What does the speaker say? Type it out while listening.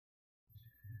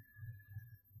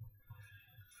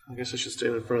I guess I should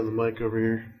stand in front of the mic over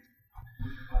here.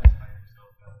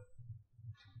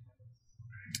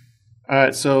 All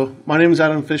right, so my name is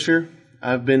Adam Fisher.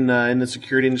 I've been in the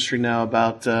security industry now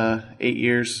about 8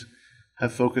 years.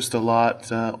 I've focused a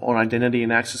lot on identity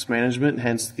and access management,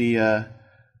 hence the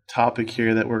topic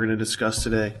here that we're going to discuss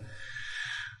today.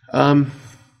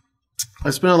 I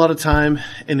spent a lot of time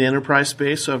in the enterprise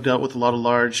space, so I've dealt with a lot of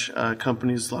large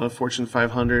companies, a lot of Fortune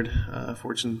 500,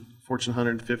 Fortune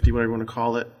 150, whatever you want to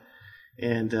call it,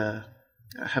 and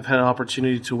have had an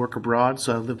opportunity to work abroad.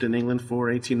 So I lived in England for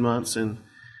 18 months, and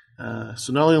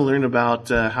so not only learn about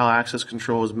how access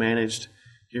control is managed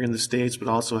here in the States, but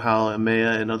also how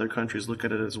EMEA and other countries look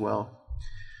at it as well.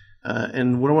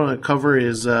 And what I want to cover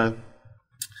is going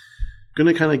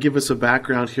to kind of give us a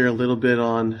background here a little bit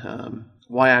on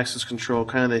why access control,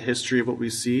 kind of the history of what we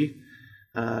see,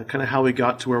 kind of how we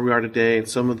got to where we are today, and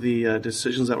some of the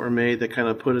decisions that were made that kind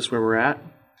of put us where we're at.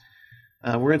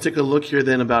 We're going to take a look here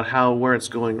then about where it's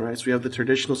going, right? So we have the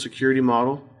traditional security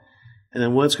model, and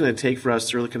then what it's going to take for us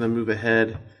to really kind of move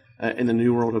ahead in the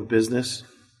new world of business,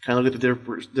 kind of look at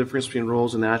the difference between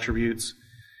roles and attributes,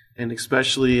 and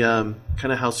especially kind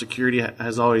of how security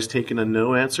has always taken a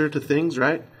no answer to things,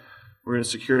 right? We're going to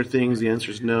secure things, the answer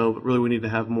is no, but really we need to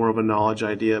have more of a knowledge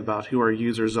idea about who our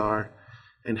users are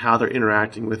and how they're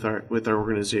interacting with our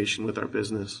organization, with our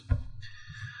business.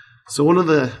 So one of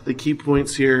the key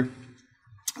points here,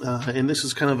 and this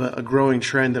is kind of a growing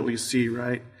trend that we see,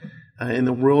 right? In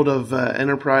the world of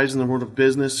enterprise, in the world of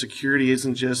business, security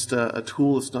isn't just a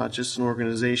tool, it's not just an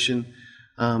organization,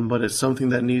 but it's something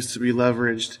that needs to be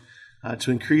leveraged to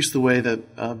increase the way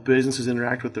that businesses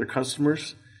interact with their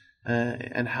customers,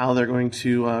 and how they're going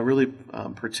to really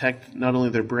protect not only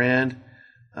their brand,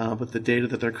 but the data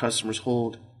that their customers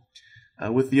hold.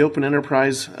 With the open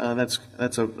enterprise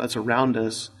that's around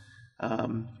us,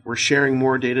 we're sharing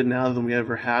more data now than we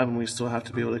ever have, and we still have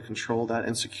to be able to control that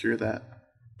and secure that.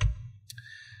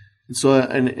 And so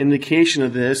an indication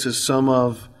of this is some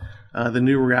of the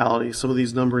new reality, some of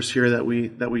these numbers here that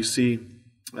we see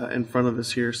in front of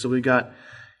us here. So we got,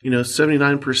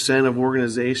 79% of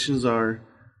organizations are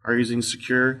using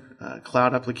secure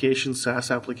cloud applications,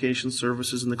 SaaS applications,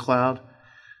 services in the cloud.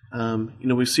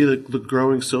 We see the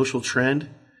growing social trend.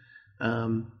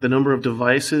 The number of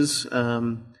devices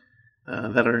that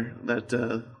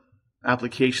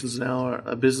applications now,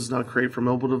 a business now create for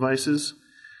mobile devices.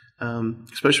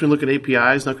 Especially when we look at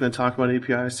APIs, not going to talk about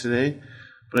APIs today,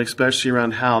 but especially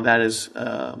around how that is,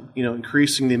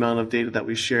 increasing the amount of data that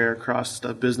we share across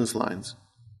business lines.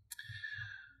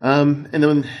 And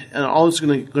all is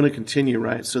going to continue,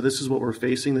 right? So this is what we're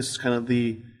facing. This is kind of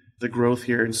the growth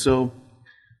here. And so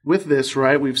with this,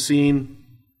 right, we've seen,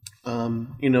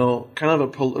 kind of a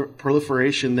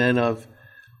proliferation then of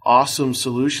awesome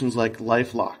solutions like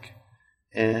LifeLock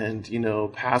and,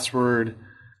 password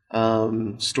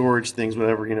storage things,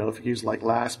 whatever, if you use like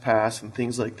LastPass and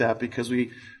things like that, because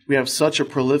we have such a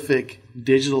prolific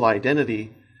digital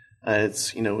identity,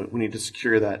 we need to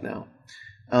secure that now.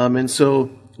 And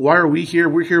so why are we here?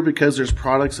 We're here because there's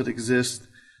products that exist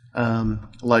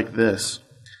like this.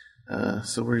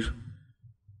 So let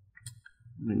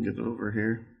me get over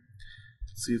here.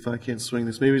 Let's see if I can't swing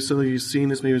this. Maybe some of you have seen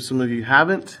this, maybe some of you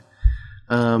haven't.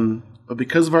 But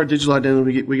because of our digital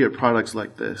identity, we get products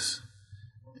like this.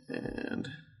 And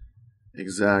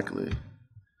exactly.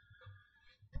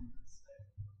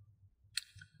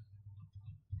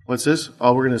 What's this?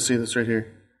 Oh, we're going to see this right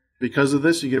here. Because of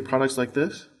this, you get products like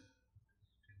this?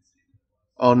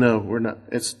 Oh, no, we're not.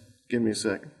 Give me a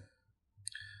sec.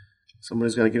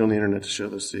 Somebody's got to get on the internet to show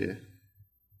this to you.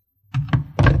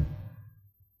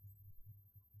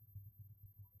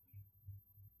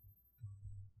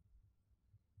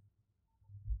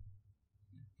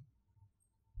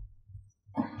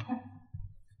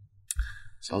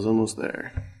 So I was almost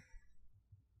there.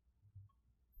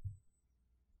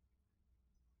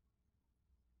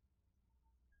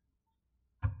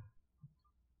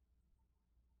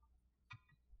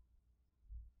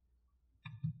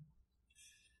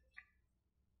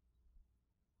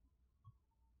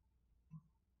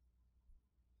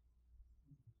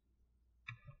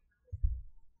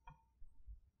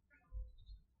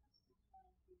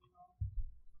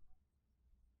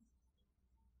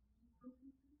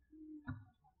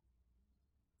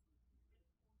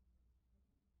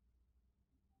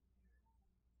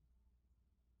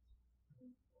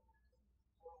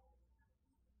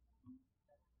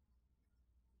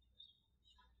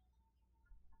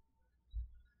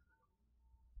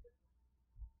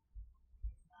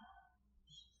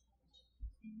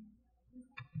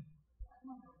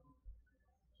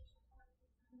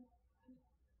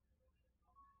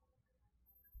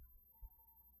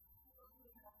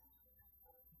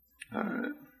 All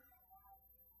right.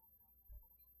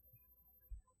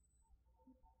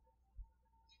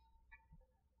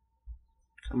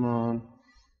 Come on.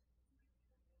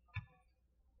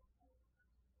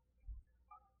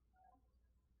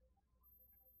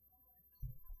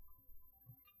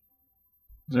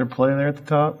 Is there a play there at the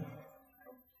top?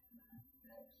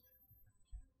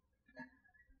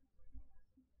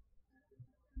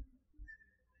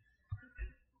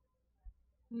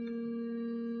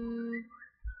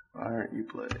 Why aren't you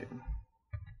playing?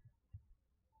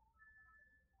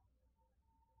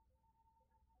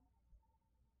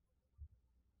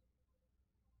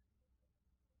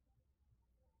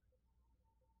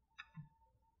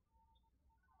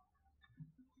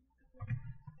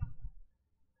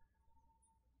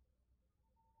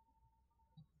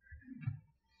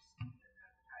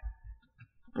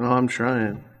 Oh, I'm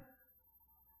trying.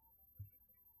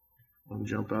 I'll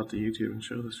jump out to YouTube and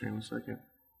show this here in a second.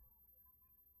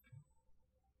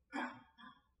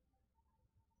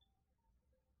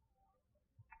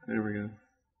 There we go.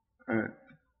 All right.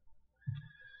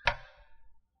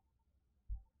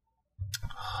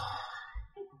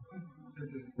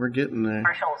 We're getting there.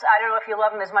 Commercials. I don't know if you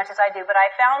love them as much as I do, but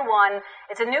I found one.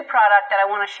 It's a new product that I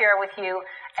want to share with you.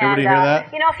 Everybody hear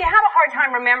that? You know, if you have a hard time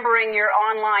remembering your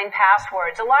online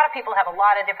passwords, a lot of people have a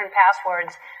lot of different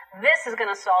passwords. This is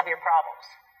going to solve your problems.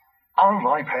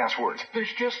 Online passwords. There's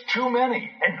just too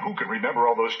many. And who can remember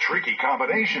all those tricky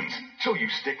combinations? So you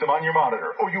stick them on your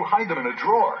monitor or you hide them in a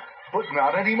drawer. But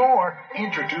not anymore.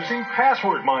 Introducing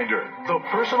Password Minder, the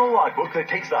personal logbook that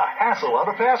takes the hassle out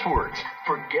of passwords.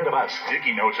 Forget about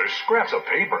sticky notes or scraps of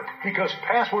paper, because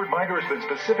Password Minder has been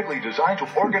specifically designed to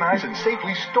organize and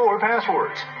safely store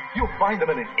passwords. You'll find them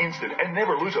in an instant and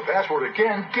never lose a password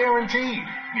again, guaranteed.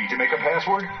 Need to make a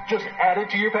password? Just add it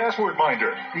to your Password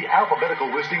Minder. The alphabetical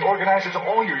listing organizes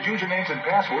all your usernames and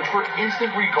passwords for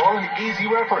instant recall and easy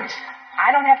reference. I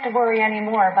don't have to worry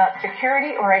anymore about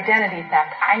security or identity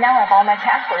theft. I now have all my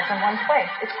passwords in one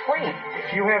place. It's free.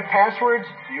 If you have passwords,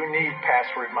 you need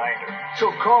Password Minder.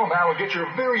 So call now and get your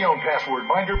very own Password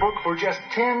Minder book for just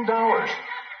 $10.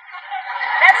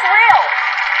 That's real.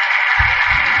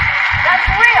 That's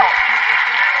real.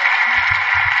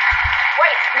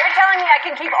 Wait, you're telling me I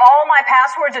can keep all my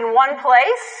passwords in one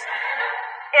place?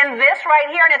 In this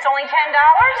right here, and it's only $10?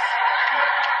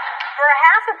 For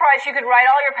half the price, you could write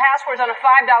all your passwords on a $5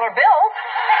 bill.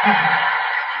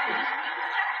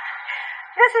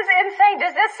 This is insane.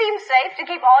 Does this seem safe to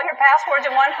keep all your passwords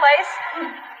in one place?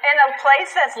 In a place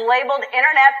that's labeled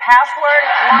Internet Password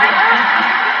Minder?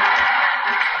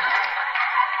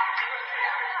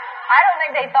 I don't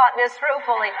think they thought this through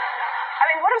fully. I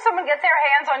mean, what if someone gets their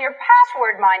hands on your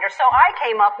password minder? So I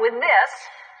came up with this.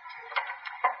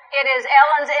 It is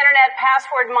Ellen's Internet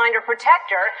Password Minder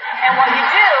Protector. And what you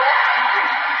do,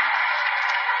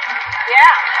 you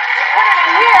put it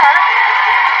in here,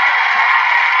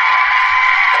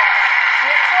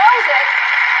 you close it,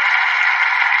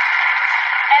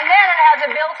 and then it has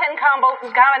a built-in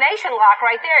combination lock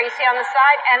right there, you see on the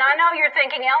side. And I know you're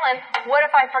thinking, Ellen, what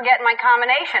if I forget my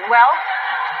combination? Well,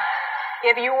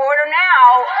 if you order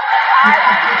now, I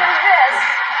will do this.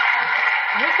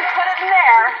 You can put it in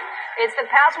there. It's the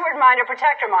Password Minder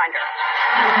Protector Minder.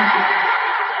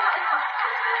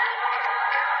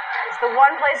 It's the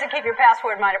one place to keep your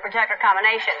Password Minder Protector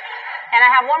combination. And I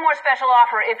have one more special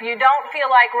offer. If you don't feel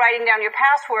like writing down your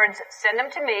passwords, send them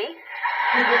to me.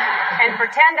 And for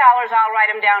 $10, I'll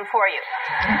write them down for you.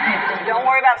 Don't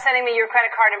worry about sending me your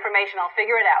credit card information. I'll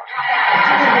figure it out.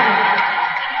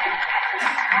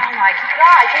 Oh, my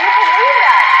God. Can you believe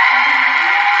that?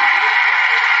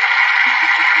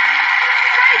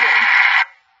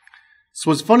 So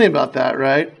what's funny about that,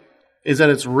 right, is that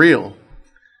it's real.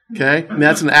 Okay? And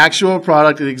that's an actual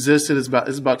product that existed. It's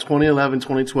about 2011,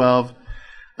 2012.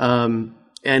 And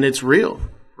it's real,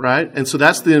 right? And so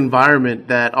that's the environment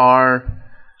that our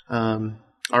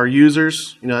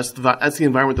users, that's the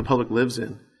environment the public lives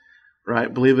in,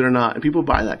 right? Believe it or not. And people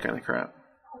buy that kind of crap.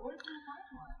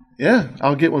 Yeah,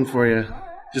 I'll get one for you.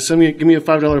 Just give me a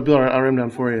 $5 bill, I'll write them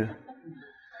down for you.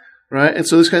 Right? And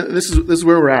so this is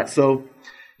where we're at. So,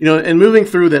 and moving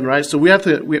through then, right? So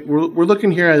we're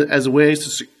looking here as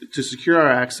ways to secure our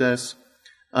access,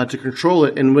 to control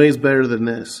it in ways better than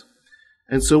this.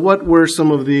 And so what were some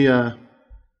of the,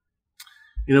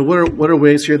 what are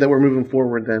ways here that we're moving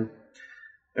forward then?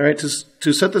 All right, to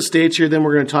set the stage here, then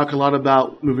we're going to talk a lot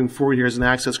about moving forward here as an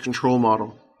access control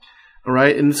model. All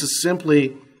right, and this is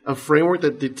simply a framework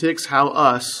that depicts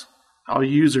how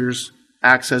users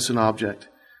access an object.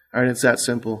 All right, it's that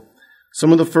simple.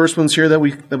 Some of the first ones here that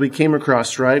we came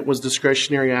across, right, was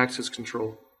discretionary access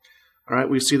control. All right,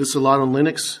 we see this a lot on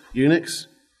Linux, Unix.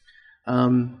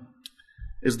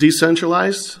 It's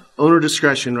decentralized, owner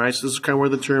discretion, right? So this is kind of where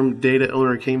the term data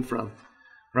owner came from,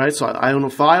 right? So I own a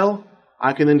file.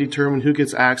 I can then determine who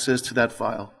gets access to that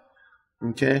file.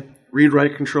 Okay?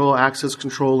 Read-write control, access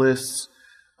control lists.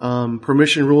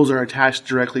 Permission rules are attached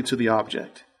directly to the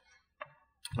object.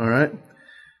 All right?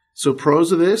 So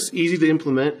pros of this, easy to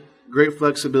implement, great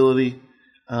flexibility.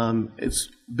 It's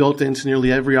built into nearly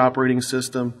every operating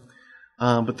system.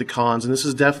 But the cons, and this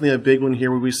is definitely a big one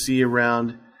here where we see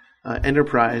around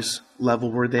enterprise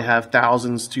level where they have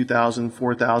thousands, 2,000,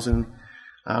 4,000.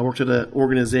 I worked at an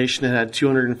organization that had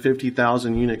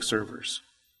 250,000 Unix servers.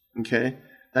 Okay?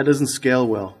 That doesn't scale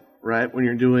well, right? When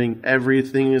you're doing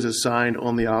everything is assigned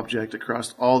on the object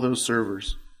across all those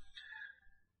servers.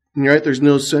 Right? There's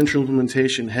no central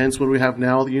implementation. Hence, what do we have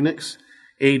now with Unix?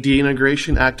 AD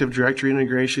integration, Active Directory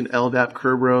integration, LDAP,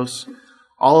 Kerberos.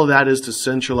 All of that is to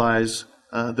centralize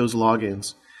those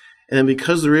logins. And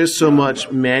because there is so much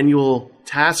manual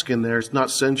task in there, it's not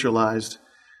centralized.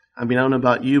 I mean, I don't know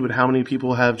about you, but how many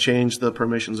people have changed the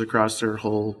permissions across their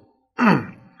whole,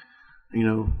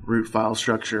 root file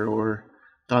structure, or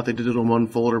thought they did it on one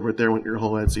folder, but there went your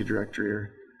whole etc directory.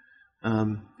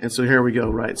 And so here we go,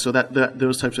 right? So that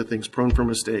those types of things, prone for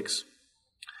mistakes.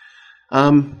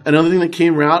 Another thing that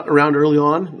came around early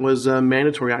on was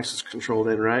mandatory access control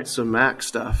then, right? So MAC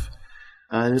stuff.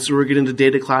 And this is where we get into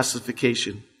data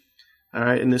classification. All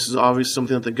right, and this is obviously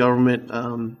something that the government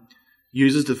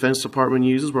uses, Defense Department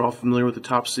uses. We're all familiar with the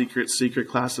top secret, secret,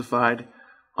 classified,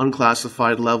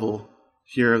 unclassified level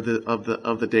here of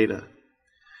the data.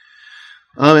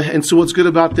 And so what's good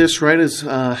about this, right, is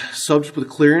subject with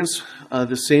clearance,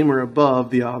 the same or above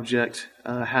the object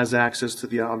has access to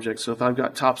the object. So if I've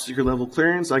got top secret level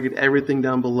clearance, I get everything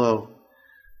down below,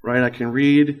 right? I can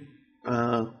read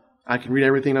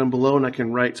everything down below, and I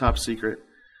can write top secret.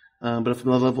 But if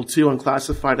I'm level 2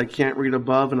 unclassified, I can't read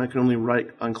above, and I can only write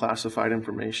unclassified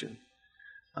information.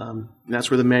 And that's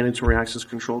where the mandatory access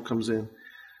control comes in.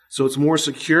 So it's more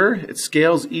secure, it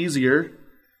scales easier,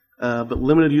 but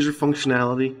limited user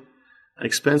functionality,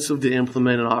 expensive to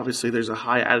implement, and obviously there's a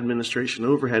high administration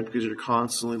overhead because you're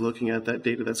constantly looking at that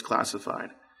data that's classified,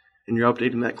 and you're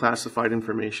updating that classified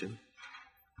information.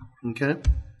 Okay?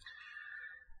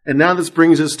 And now this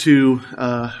brings us to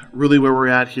really where we're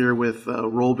at here with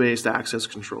role-based access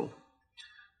control.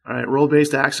 All right,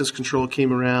 role-based access control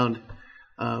came around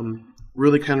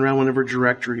really kind of around whenever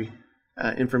directory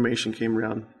information came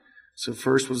around. So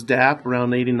first was DAP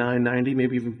around 89, 90,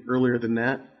 maybe even earlier than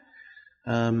that,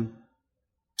 and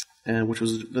which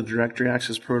was the directory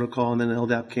access protocol, and then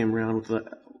LDAP came around with the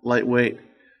lightweight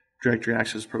directory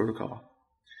access protocol.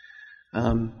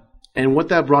 And what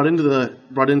that brought into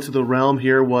the realm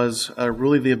here was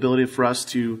really the ability for us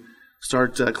to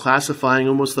start classifying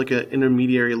almost like an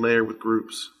intermediary layer with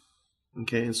groups.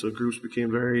 Okay, and so groups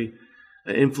became very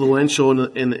influential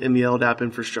in the LDAP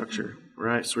infrastructure,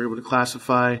 right? So we're able to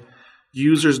classify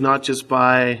users not just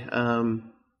by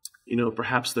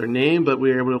perhaps their name, but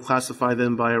we were able to classify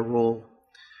them by a role,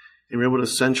 and we're able to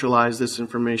centralize this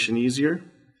information easier.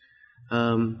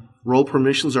 Role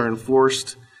permissions are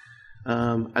enforced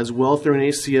as well through an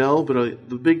ACL, but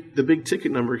the big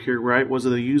ticket number here, right, was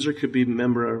that a user could be a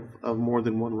member of more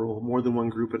than one role, more than one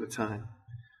group at a time,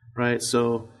 right?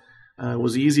 So it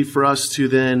was easy for us to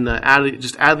then add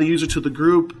the user to the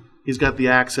group. He's got the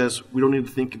access. We don't need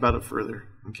to think about it further.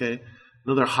 Okay,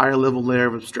 another higher level layer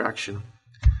of abstraction.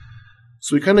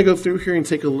 So we kind of go through here and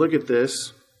take a look at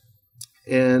this,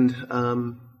 and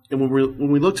when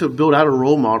we look to build out a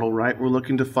role model, right, we're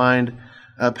looking to find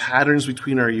patterns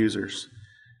between our users.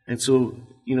 And so,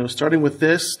 starting with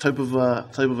this type of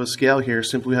a scale here,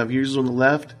 simply have users on the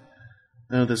left,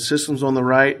 the systems on the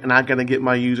right, and I got to get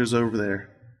my users over there.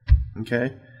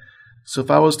 Okay, so if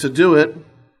I was to do it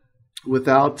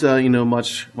without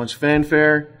much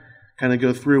fanfare, kind of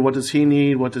go through what does he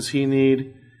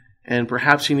need, and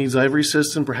perhaps he needs every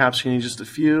system, perhaps he needs just a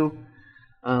few.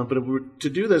 But if we were to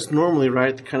do this normally,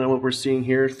 right, kind of what we're seeing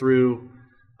here through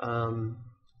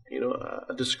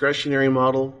a discretionary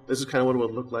model, this is kind of what it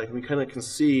would look like. And we kind of can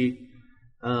see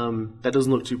that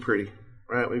doesn't look too pretty,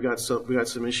 right? We got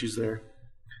some issues there,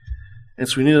 and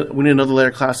so we need another layer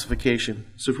of classification.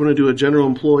 So if we want to do a general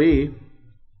employee,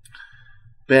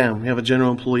 bam, we have a general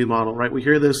employee model, right? We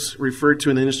hear this referred to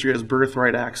in the industry as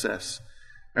birthright access,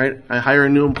 right? I hire a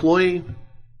new employee.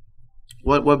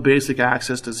 What basic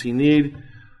access does he need?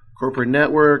 Corporate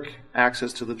network,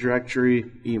 access to the directory,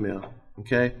 email.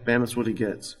 Okay, bam, that's what he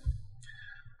gets.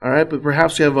 All right, but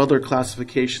perhaps we have other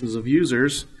classifications of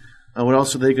users. What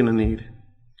else are they going to need?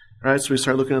 All right, so we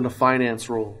start looking at a finance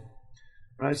role.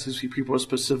 right? So these people are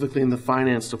specifically in the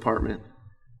finance department.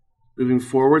 Moving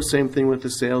forward, same thing with the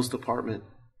sales department.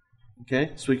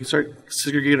 Okay, so we can start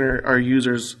segregating our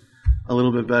users a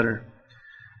little bit better.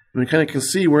 And we kind of can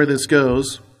see where this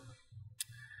goes.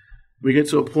 We get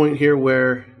to a point here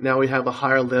where now we have a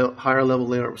higher level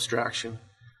layer of abstraction.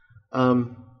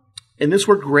 And this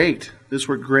worked great. This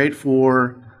worked great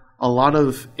for a lot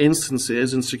of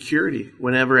instances in security,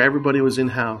 whenever everybody was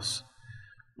in-house,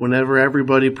 whenever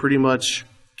everybody pretty much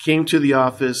came to the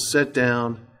office, sat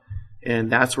down,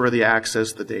 and that's where they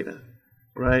accessed the data,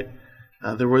 right?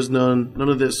 There was none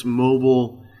of this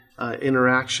mobile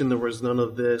interaction. There was none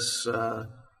of this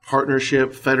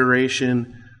partnership,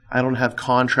 federation. I don't have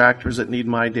contractors that need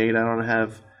my data. I don't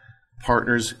have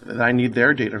partners that I need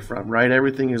their data from, right?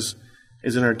 Everything is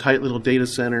in our tight little data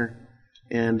center,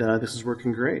 and this is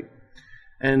working great.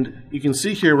 And you can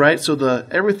see here, right, so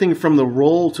everything from the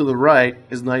role to the right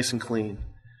is nice and clean.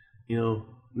 You know,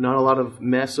 not a lot of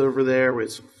mess over there.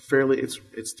 It's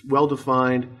well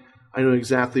defined. I know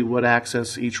exactly what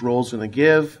access each role is going to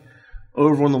give.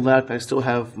 Over on the left, I still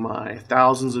have my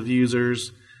thousands of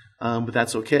users, but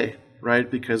that's okay, right?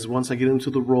 Because once I get into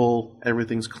the role,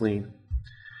 everything's clean.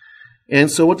 And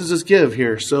so what does this give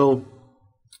here? So,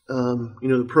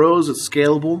 the pros, it's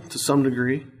scalable to some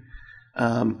degree.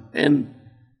 And,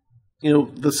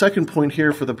 the second point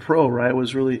here for the pro, right,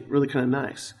 was really, really kind of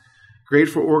nice. Great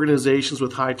for organizations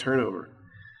with high turnover.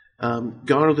 Gone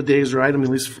are the days, right? I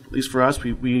mean, at least for us,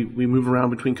 we move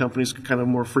around between companies kind of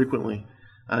more frequently.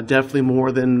 Definitely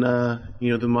more than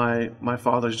my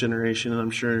father's generation, and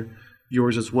I'm sure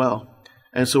yours as well.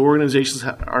 And so organizations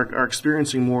are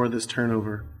experiencing more of this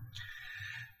turnover.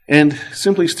 And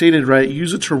simply stated, right,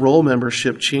 user to role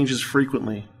membership changes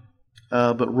frequently,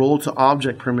 but role to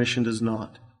object permission does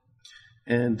not.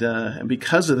 And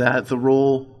because of that, the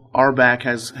role RBAC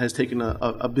has taken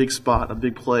a big spot, a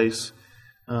big place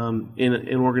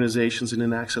in organizations and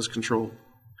in access control.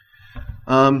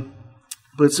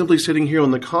 But simply sitting here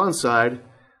on the con side,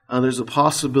 there's a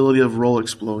possibility of role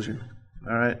explosion.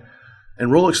 All right,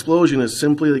 and role explosion is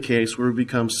simply the case where we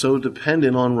become so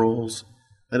dependent on roles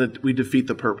that we defeat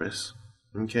the purpose.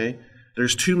 Okay,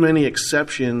 there's too many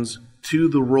exceptions to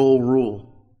the role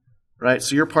rule. Right,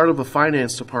 so you're part of a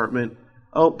finance department.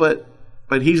 Oh, but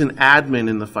he's an admin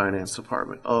in the finance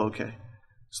department. Oh, okay.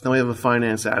 So now we have a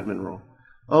finance admin role.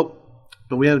 Oh,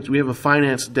 but we have a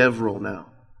finance dev role now.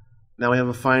 Now we have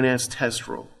a finance test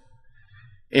role.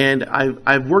 And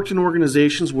I've worked in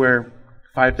organizations where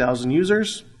 5,000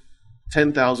 users,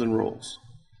 10,000 roles.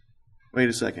 Wait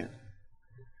a second.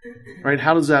 Right?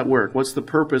 How does that work? What's the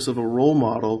purpose of a role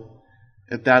model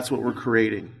if that's what we're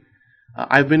creating?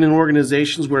 I've been in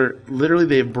organizations where literally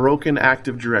they've broken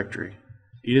Active Directory.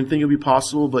 You didn't think it would be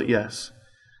possible, but yes.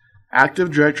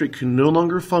 Active Directory can no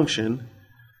longer function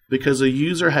because a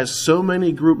user has so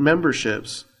many group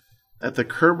memberships that the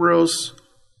Kerberos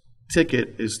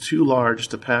ticket is too large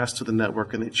to pass to the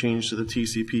network, and they changed to the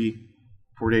TCP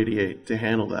port 88 to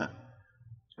handle that,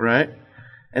 right?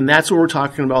 And that's what we're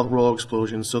talking about, role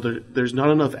explosion. So there's not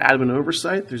enough admin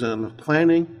oversight, there's not enough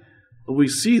planning, but we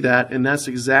see that, and that's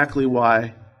exactly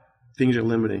why things are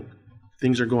limiting.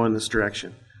 Things are going this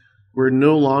direction. We're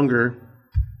no longer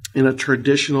in a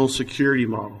traditional security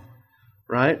model,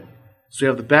 right? So you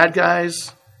have the bad guys,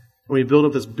 and we build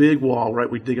up this big wall,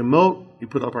 right? We dig a moat, we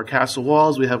put up our castle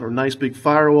walls, we have our nice big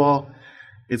firewall.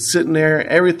 It's sitting there,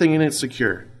 everything in it's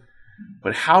secure.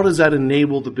 But how does that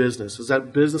enable the business? Is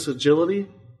that business agility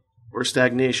or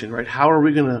stagnation, right? How are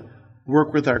we going to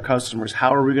work with our customers?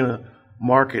 How are we going to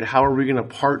market? How are we going to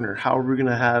partner? How are we going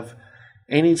to have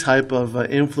any type of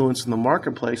influence in the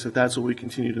marketplace if that's what we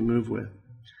continue to move with?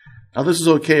 Now, this is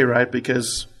okay, right?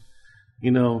 Because,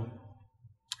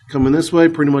 coming this way,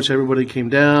 pretty much everybody came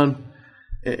down.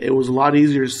 It was a lot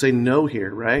easier to say no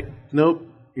here, right? Nope,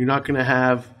 you're not going to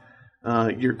have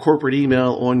your corporate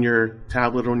email on your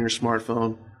tablet, on your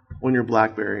smartphone, on your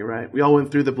BlackBerry, right? We all went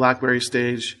through the BlackBerry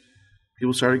stage.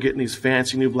 People started getting these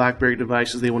fancy new BlackBerry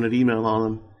devices. They wanted email on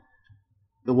them.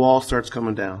 The wall starts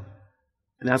coming down.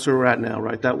 And that's where we're at now,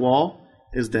 right? That wall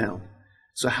is down.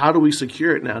 So how do we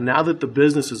secure it now? Now that the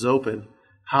business is open,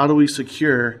 how do we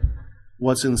secure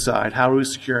what's inside? How do we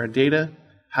secure our data?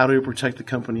 How do we protect the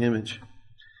company image?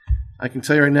 I can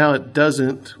tell you right now, it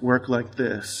doesn't work like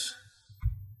this.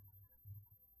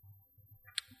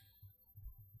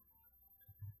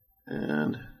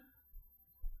 And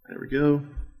there we go.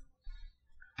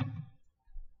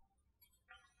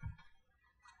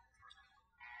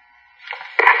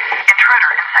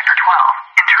 Intruder in Sector 12.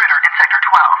 Intruder in Sector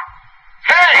 12.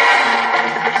 Hey!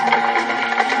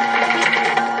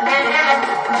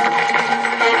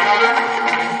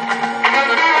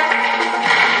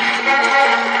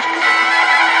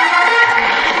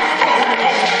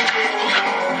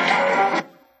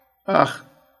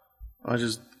 I'll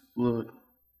just look.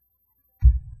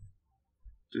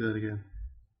 Do that again.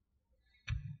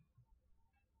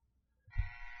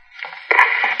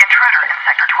 Intruder in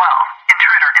Sector 12.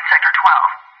 Intruder in Sector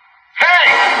 12. Hey!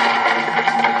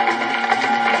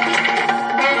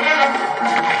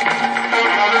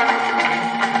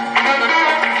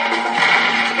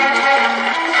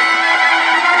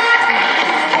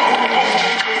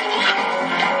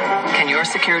 Can your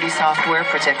security software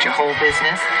protect your whole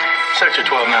business? Sector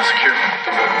 12 not secure.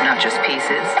 Not just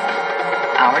pieces.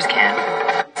 Ours can.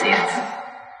 See it.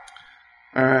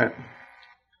 All right.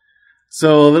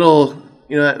 So a little,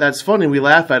 that's funny. We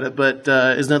laugh at it, but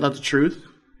isn't that not the truth?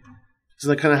 Isn't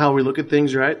that kind of how we look at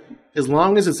things, right? As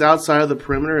long as it's outside of the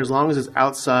perimeter, as long as it's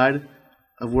outside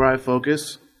of where I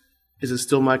focus, is it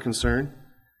still my concern?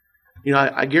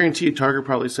 I guarantee you Target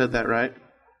probably said that, right?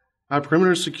 My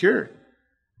perimeter is secure.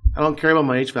 I don't care about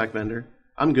my HVAC vendor.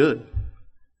 I'm good,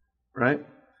 right?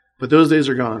 But those days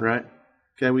are gone, right?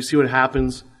 Okay, we see what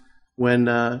happens when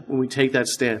we take that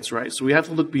stance, right? So we have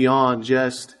to look beyond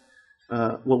just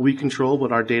what we control,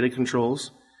 what our data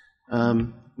controls.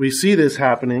 We see this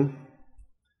happening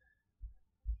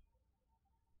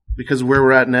because of where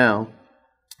we're at now.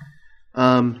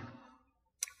 And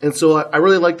so I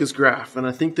really like this graph, and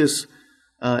I think this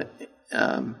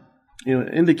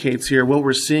indicates here what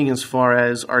we're seeing as far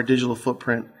as our digital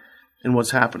footprint and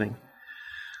what's happening.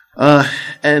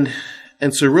 And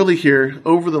so really here,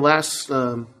 over the last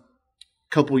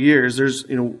couple years,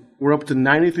 we're up to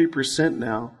 93%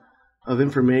 now of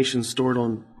information stored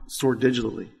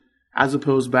digitally, as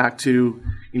opposed back to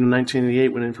 1988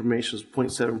 when information was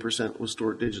 0.7% was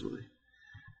stored digitally.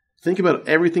 Think about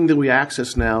everything that we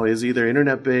access now is either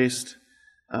internet based,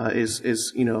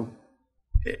 it's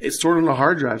stored on a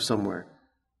hard drive somewhere,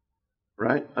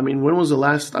 right? I mean, when was the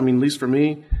last? I mean, at least for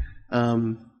me,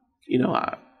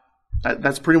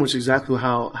 that's pretty much exactly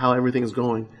how everything is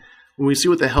going. When we see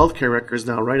with the healthcare records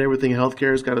now, right? Everything in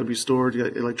healthcare has got to be stored. You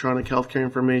got electronic healthcare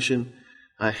information,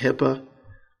 HIPAA.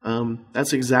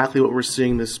 That's exactly what we're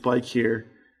seeing, this spike here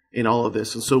in all of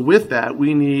this. And so with that,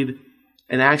 we need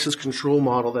an access control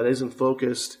model that isn't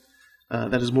focused,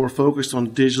 that is more focused on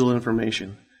digital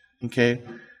information. Okay?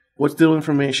 What's digital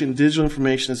information? Digital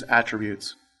information is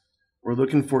attributes. We're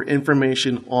looking for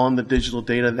information on the digital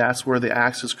data. That's where the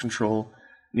access control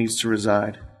needs to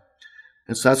reside.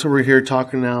 And so that's what we're here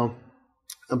talking now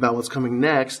about what's coming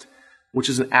next, which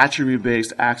is an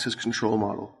attribute-based access control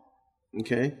model.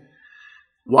 Okay?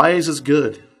 Why is this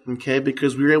good? Okay,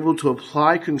 because we were able to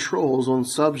apply controls on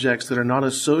subjects that are not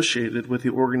associated with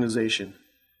the organization.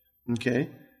 Okay?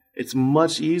 It's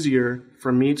much easier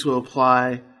for me to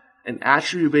apply an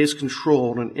attribute-based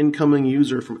control on an incoming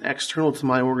user from external to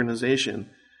my organization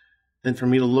than for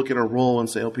me to look at a role and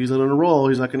say, oh, if he's not on a role,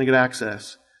 he's not going to get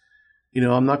access.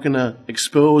 I'm not going to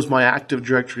expose my Active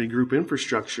Directory group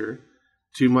infrastructure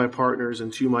to my partners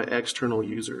and to my external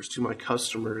users, to my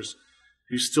customers,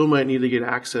 who still might need to get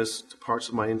access to parts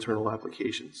of my internal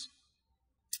applications.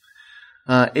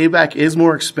 ABAC is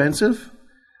more expensive.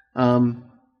 More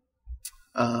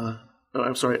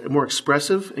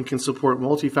expressive and can support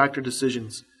multi-factor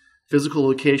decisions, physical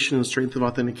location and strength of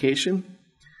authentication.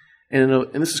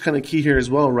 And this is kind of key here as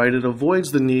well, right? It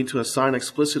avoids the need to assign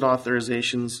explicit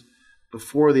authorizations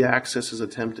before the access is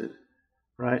attempted,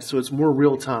 right? So it's more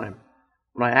real time.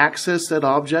 When I access that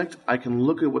object, I can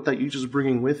look at what that user is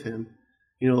bringing with him.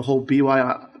 The whole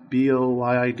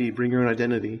BOYID, bring your own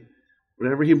identity.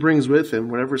 Whatever he brings with him,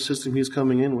 whatever system he's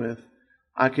coming in with,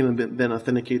 I can then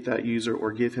authenticate that user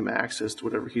or give him access to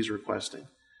whatever he's requesting.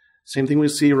 Same thing we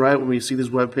see, right, when we see this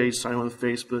web page, sign in with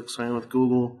Facebook, sign in with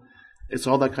Google. It's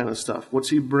all that kind of stuff. What's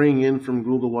he bringing in from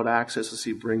Google? What access is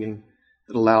he bringing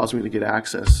that allows me to get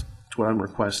access to what I'm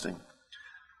requesting?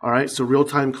 All right, so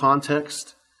real-time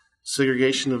context,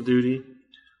 segregation of duty.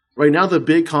 Right now, the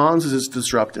big cons is it's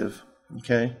disruptive.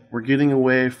 Okay, we're getting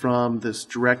away from this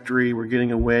directory. We're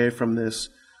getting away from this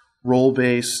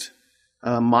role-based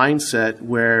mindset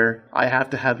where I have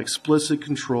to have explicit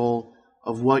control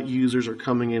of what users are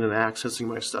coming in and accessing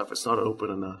my stuff. It's not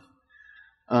open enough.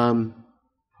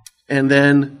 And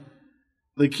then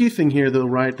the key thing here, though,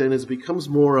 right, then is it becomes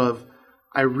more of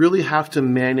I really have to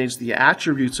manage the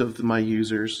attributes of my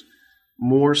users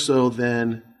more so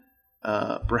than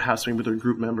perhaps maybe their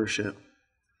group membership.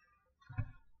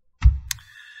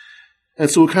 And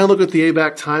so we'll kind of look at the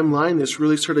ABAC timeline. This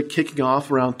really started kicking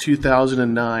off around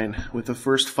 2009 with the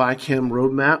first FICAM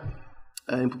roadmap,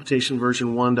 implementation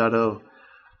version 1.0.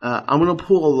 I'm going to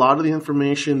pull a lot of the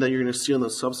information that you're going to see on the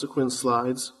subsequent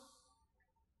slides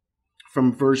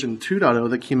from version 2.0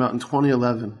 that came out in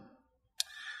 2011.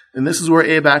 And this is where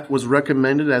ABAC was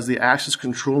recommended as the access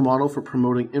control model for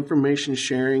promoting information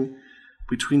sharing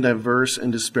between diverse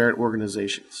and disparate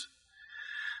organizations.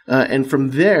 And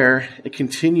from there, it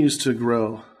continues to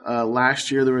grow.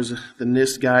 Last year, there was the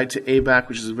NIST guide to ABAC,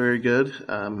 which is very good.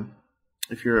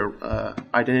 If you're an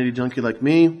identity junkie like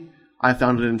me, I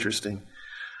found it interesting.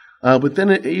 But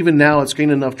then even now, it's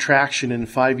gained enough traction in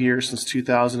 5 years since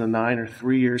 2009 or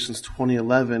 3 years since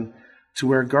 2011 to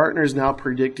where Gartner is now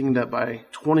predicting that by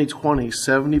 2020,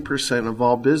 70% of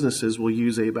all businesses will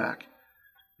use ABAC.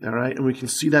 All right, and we can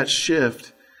see that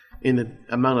shift in the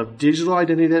amount of digital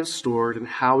identity that's stored and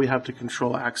how we have to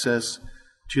control access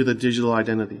to the digital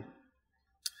identity.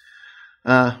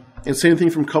 And same thing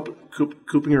from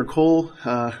Coopinger Cole,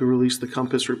 who released the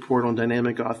Compass report on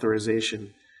dynamic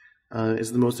authorization.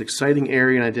 Is the most exciting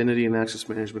area in identity and access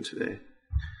management today.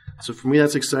 So for me,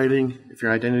 that's exciting. If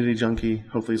you're an identity junkie,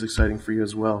 hopefully it's exciting for you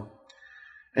as well.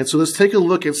 And so let's take a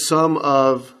look at some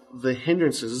of the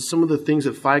hindrances, some of the things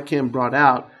that FICAM brought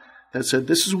out that said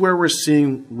this is where we're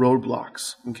seeing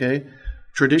roadblocks, okay?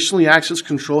 Traditionally, access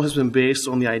control has been based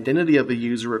on the identity of the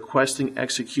user requesting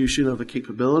execution of a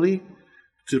capability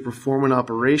to perform an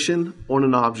operation on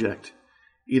an object,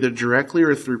 either directly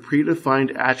or through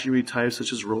predefined attribute types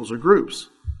such as roles or groups.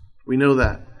 We know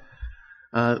that.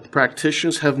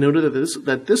 Practitioners have noted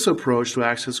that this approach to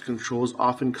access control is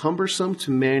often cumbersome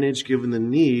to manage given the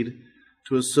need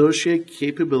to associate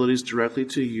capabilities directly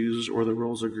to users or the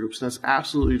roles or groups. And that's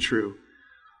absolutely true.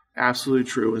 Absolutely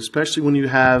true. Especially when you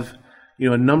have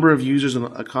a number of users in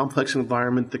a complex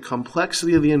environment. The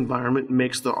complexity of the environment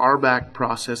makes the RBAC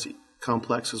process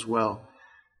complex as well.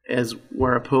 As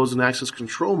where opposed an access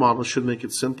control model should make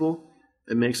it simple,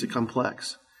 it makes it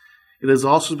complex. It has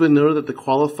also been noted that the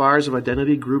qualifiers of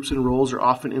identity groups and roles are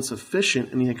often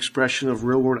insufficient in the expression of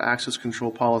real-world access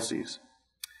control policies.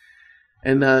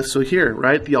 And so here,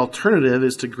 right, the alternative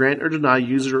is to grant or deny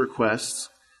user requests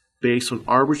based on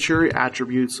arbitrary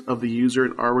attributes of the user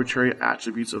and arbitrary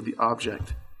attributes of the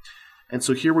object. And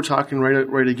so here we're talking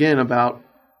right again about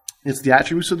it's the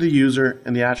attributes of the user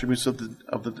and the attributes of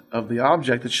the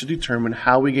object that should determine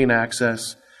how we gain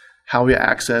access, how we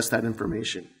access that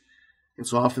information. And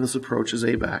so often this approach is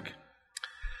ABAC.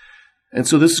 And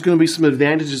so this is going to be some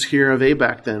advantages here of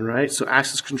ABAC then, right? So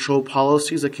access control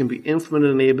policies that can be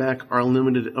implemented in ABAC are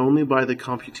limited only by the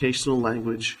computational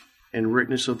language and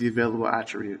richness of the available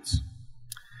attributes.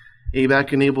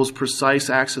 ABAC enables precise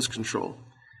access control.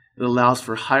 It allows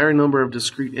for a higher number of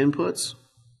discrete inputs,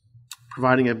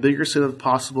 providing a bigger set of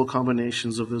possible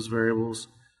combinations of those variables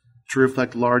to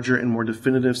reflect larger and more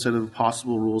definitive set of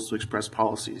possible rules to express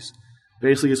policies.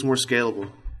 Basically, it's more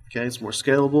scalable. Okay, it's more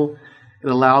scalable. It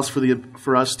allows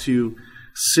for us to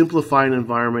simplify an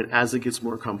environment as it gets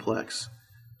more complex.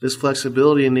 This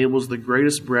flexibility enables the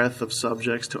greatest breadth of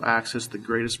subjects to access the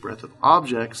greatest breadth of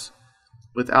objects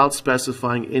without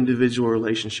specifying individual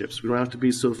relationships. We don't have to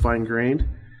be so fine-grained,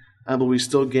 but we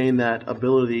still gain that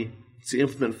ability to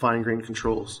implement fine-grained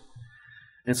controls.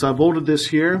 And so I bolded this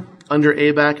here. Under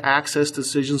ABAC, access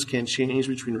decisions can change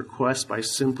between requests by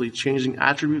simply changing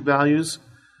attribute values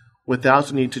without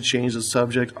the need to change the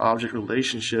subject-object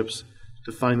relationships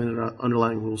defined in the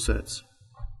underlying rule sets.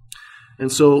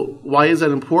 And so why is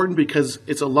that important? Because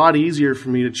it's a lot easier for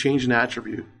me to change an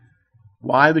attribute.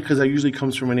 Why? Because that usually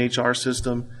comes from an HR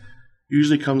system,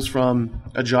 usually comes from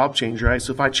a job change, right?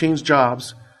 So if I change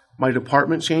jobs, my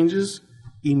department changes,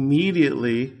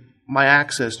 immediately my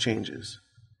access changes.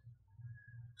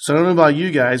 So I don't know about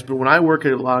you guys, but when I work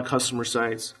at a lot of customer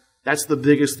sites, that's the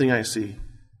biggest thing I see.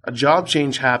 A job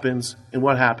change happens, and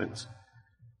what happens?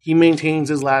 He maintains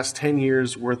his last 10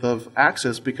 years worth of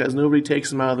access because nobody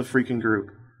takes him out of the freaking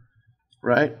group,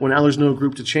 right? Well, now there's no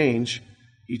group to change.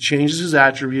 He changes his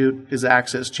attribute, his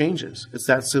access changes. It's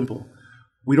that simple.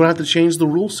 We don't have to change the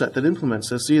rule set that implements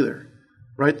this either,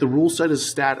 right? The rule set is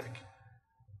static.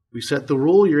 We set the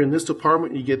rule, you're in this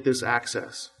department, you get this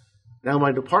access. Now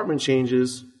my department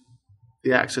changes,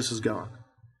 the access is gone.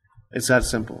 It's that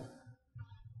simple,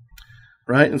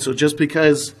 right? And so just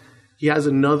because he has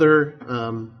another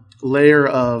layer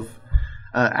of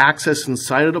access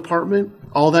inside a department,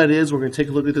 all that is, we're going to take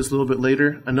a look at this a little bit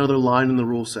later, another line in the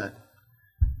rule set,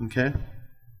 okay?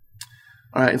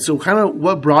 All right, and so kind of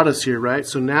what brought us here, right?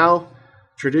 So now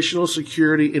traditional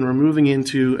security and we're moving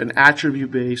into an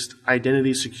attribute-based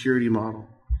identity security model.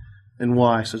 And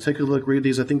why? So take a look, read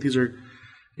these. I think these are,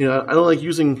 I don't like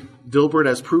using Dilbert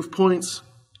as proof points,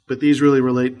 but these really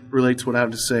relate to what I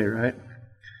have to say, right?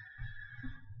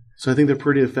 So I think they're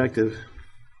pretty effective.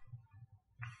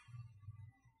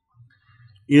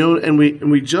 And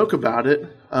we joke about it,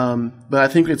 but I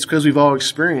think it's because we've all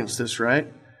experienced this,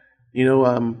 right?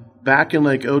 Back in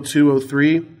like 02,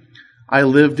 03, I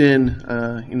lived in,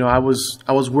 I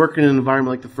was working in an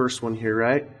environment like the first one here,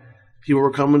 right? People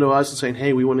were coming to us and saying,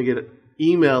 hey, we want to get an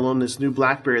email on this new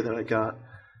BlackBerry that I got.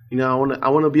 I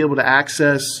want to be able to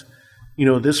access,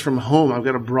 this from home. I've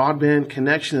got a broadband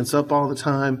connection. It's up all the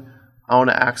time. I want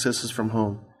to access this from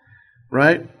home,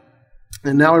 right?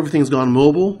 And now everything's gone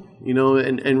mobile,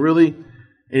 and really,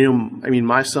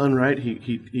 my son, right?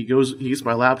 He gets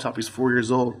my laptop. He's 4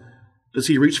 years old. Does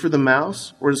he reach for the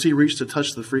mouse, or does he reach to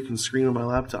touch the freaking screen on my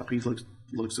laptop? He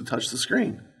looks to touch the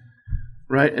screen,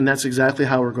 right? And that's exactly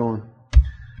how we're going.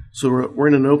 So we're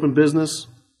in an open business,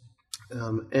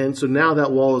 and so now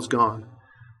that wall is gone,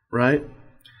 right?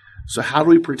 So how do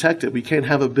we protect it? We can't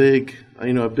have a big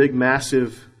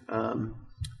massive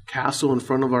castle in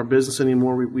front of our business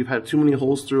anymore. We've had too many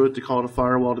holes through it to call it a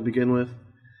firewall to begin with.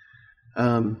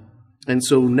 And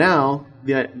so now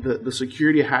the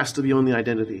security has to be on the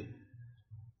identity.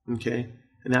 Okay?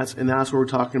 And that's what we're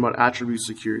talking about, attribute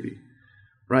security.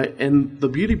 Right? And the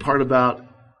beauty part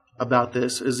about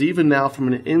this is, even now from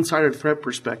an insider threat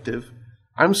perspective,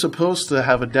 I'm supposed to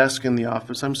have a desk in the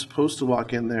office. I'm supposed to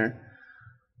walk in there.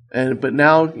 But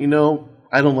now,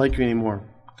 I don't like you anymore.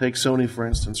 Take Sony, for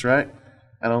instance, right?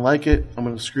 I don't like it. I'm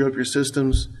going to screw up your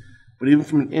systems. But even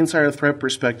from an insider threat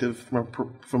perspective,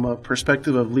 from a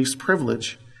perspective of least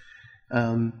privilege,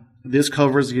 this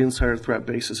covers the insider threat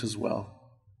basis as well.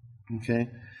 Okay?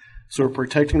 So we're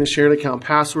protecting the shared account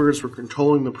passwords. We're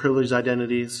controlling the privileged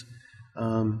identities.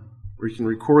 We can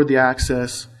record the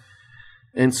access.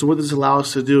 And so what this allows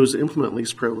us to do is implement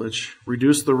least privilege,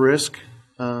 reduce the risk,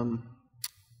 and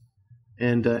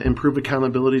improve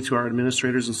accountability to our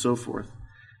administrators and so forth.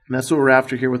 And that's what we're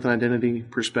after here with an identity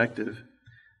perspective.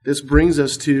 This brings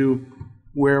us to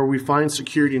where we find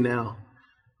security now,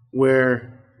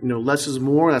 where less is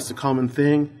more. That's the common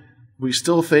thing. We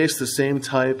still face the same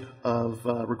type of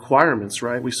requirements,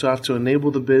 right? We still have to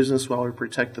enable the business while we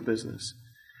protect the business.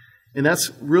 And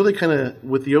that's really kind of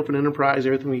with the open enterprise,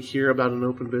 everything we hear about an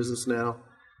open business now.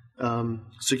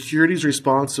 Security's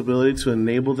responsibility to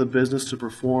enable the business to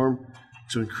perform,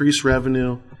 to increase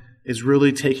revenue, is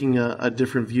really taking a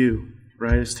different view,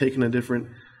 right? It's taking a different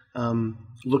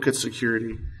look at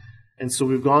security. And so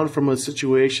we've gone from a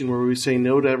situation where we say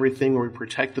no to everything, where we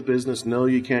protect the business. No,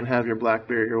 you can't have your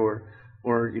BlackBerry, or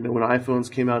when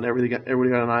iPhones came out and everybody got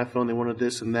an iPhone, they wanted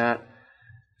this and that,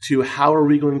 to how are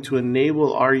we going to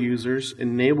enable our users,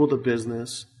 enable the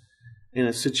business in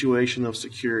a situation of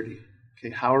security?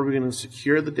 Okay, how are we going to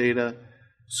secure the data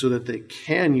so that they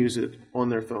can use it on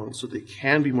their phones, so they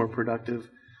can be more productive,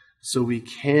 so we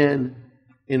can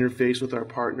interface with our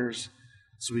partners,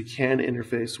 so we can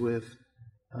interface with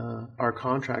our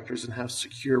contractors and have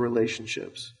secure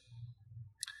relationships.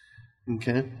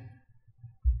 Okay?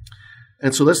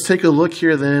 And so let's take a look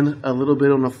here then a little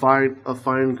bit on a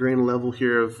fine grain level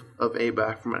here of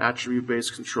ABAC from an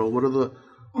attribute-based control. What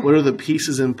are the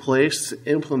pieces in place to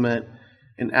implement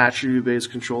an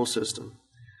attribute-based control system?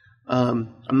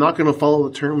 I'm not going to follow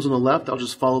the terms on the left. I'll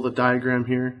just follow the diagram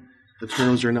here. The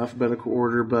terms are in alphabetical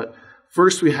order. But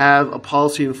first we have a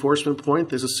policy enforcement point.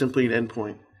 This is simply an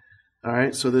endpoint. All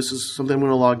right, so this is something I'm going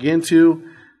to log into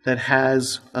that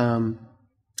has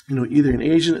either an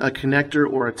agent, a connector,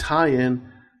 or a tie-in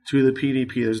to the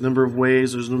PDP. There's a number of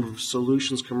ways. There's a number of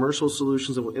solutions, commercial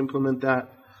solutions that will implement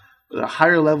that. But a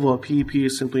higher level of PDP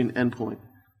is simply an endpoint,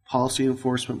 policy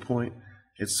enforcement point.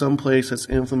 It's someplace that's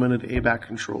implemented ABAC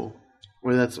control,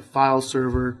 whether that's a file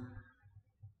server,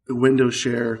 a Windows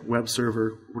share, web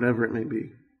server, whatever it may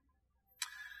be.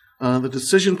 The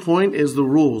decision point is the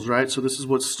rules, right? So this is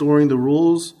what's storing the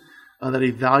rules that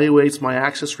evaluates my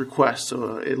access request.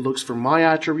 So it looks for my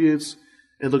attributes,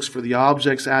 it looks for the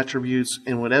object's attributes,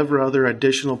 and whatever other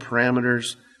additional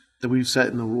parameters that we've set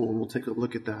in the rule. And we'll take a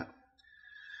look at that.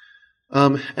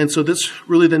 And so this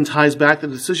really then ties back to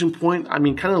the decision point.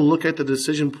 Kind of look at the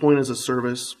decision point as a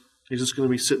service. It's just going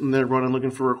to be sitting there running,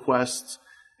 looking for requests,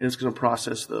 and it's going to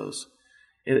process those.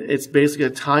 It's basically a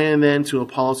tie-in then to a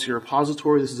policy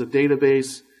repository. This is a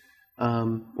database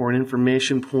or an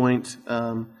information point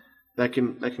that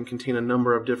can contain a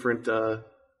number of different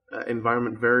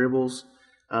environment variables.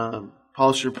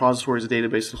 Policy repository is a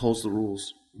database that holds the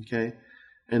rules. Okay,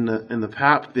 and the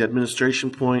PAP, the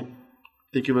administration point,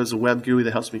 think of it as a web GUI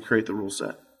that helps me create the rule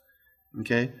set.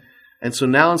 Okay, and so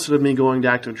now instead of me going to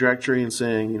Active Directory and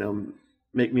saying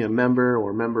make me a member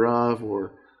or member of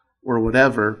or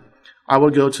whatever, I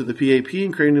would go to the PAP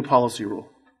and create a new policy rule.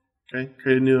 Okay,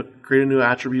 create a new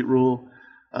attribute rule.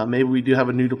 Maybe we do have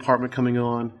a new department coming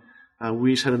on.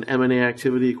 We just had an M&A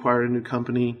activity, acquired a new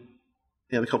company.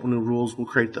 They have a couple new rules. We'll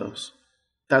create those.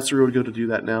 That's where we would go to do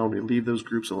that now, and we leave those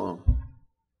groups alone.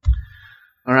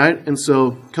 All right, and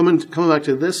so coming back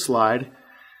to this slide,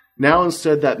 now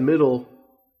instead that middle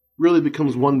really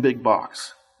becomes one big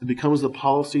box. It becomes the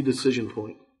policy decision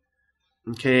point.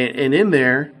 Okay, and in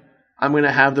there, I'm going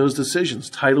to have those decisions.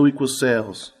 Title equals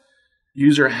sales.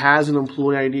 User has an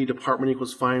employee ID, department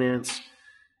equals finance.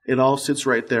 It all sits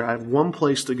right there. I have one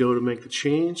place to go to make the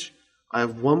change. I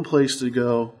have one place to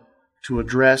go to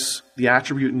address the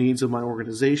attribute needs of my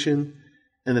organization,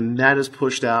 and then that is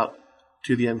pushed out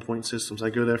to the endpoint systems.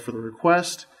 I go there for the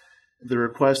request. If the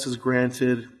request is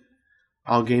granted,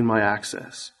 I'll gain my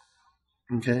access.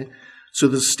 Okay? So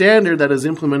the standard that is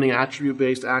implementing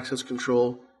attribute-based access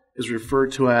control is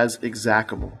referred to as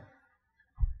executable.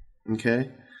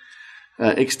 Okay?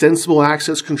 Extensible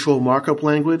access control markup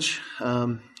language,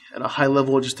 at a high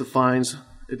level, it defines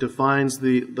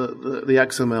the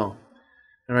XML.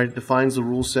 All right, it defines the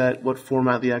rule set, what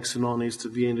format the XML needs to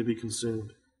be in to be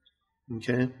consumed.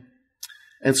 Okay?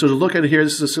 And so to look at it here,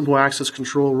 this is a simple access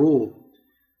control rule.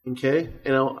 Okay?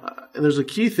 And there's a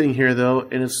key thing here, though,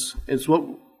 and it's what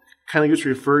kind of gets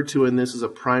referred to in this as a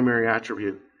primary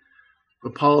attribute. The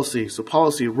policy. So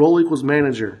policy, role equals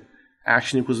manager.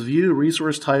 Action equals view.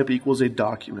 Resource type equals a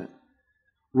document.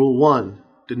 Rule 1,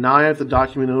 deny if the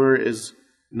document owner is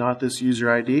not this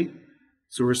user ID.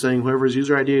 So we're saying whoever's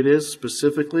user ID it is,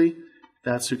 specifically,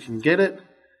 that's who can get it.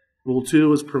 Rule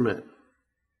 2 is permit.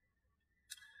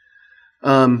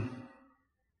 But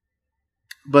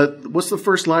what's the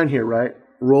first line here, right?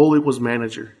 Role equals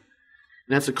manager.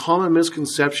 And that's a common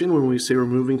misconception when we say we're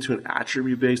moving to an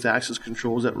attribute-based access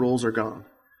control is that roles are gone.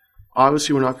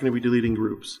 Obviously, we're not going to be deleting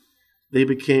groups. They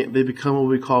become what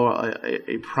we call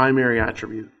a primary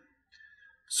attribute.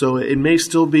 So it may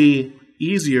still be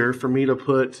easier for me to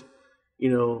put,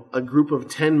 a group of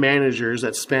 10 managers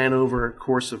that span over a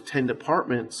course of 10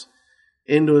 departments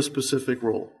into a specific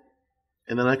role.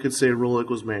 And then I could say role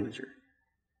equals manager.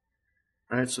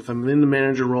 All right, so if I'm in the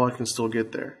manager role, I can still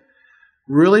get there.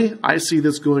 Really, I see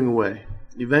this going away.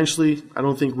 Eventually, I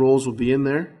don't think roles will be in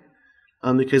there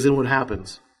because then what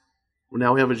happens? Well,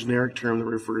 now we have a generic term that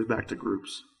refers back to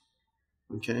groups.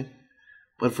 Okay?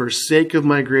 But for sake of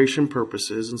migration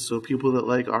purposes, and so people that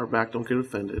like RBAC don't get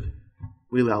offended,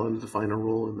 we allow them to define a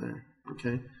role in there.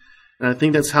 Okay? And I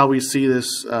think that's how we see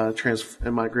this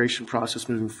migration process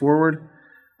moving forward.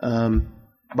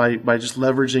 By just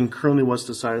leveraging currently what's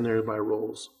decided there by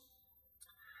roles.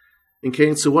 Okay,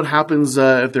 and so what happens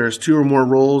if there's 2 or more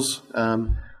roles? I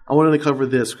wanted to cover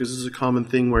this because this is a common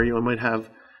thing where you might have,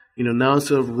 now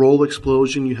instead of role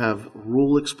explosion, you have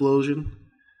rule explosion.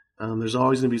 There's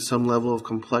always going to be some level of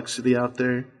complexity out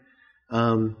there.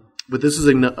 But this is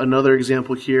another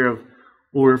example here of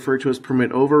what we refer to as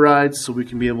permit overrides, so we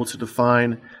can be able to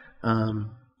define,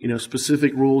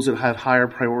 specific rules that have higher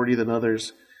priority than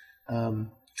others.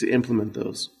 To implement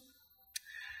those,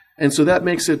 and so that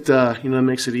makes it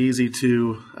easy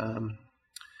to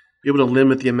be able to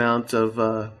limit the amount of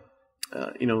I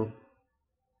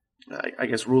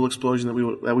guess rule explosion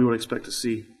that we would expect to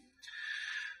see.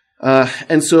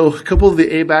 And so a couple of the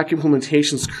ABAC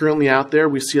implementations currently out there,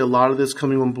 we see a lot of this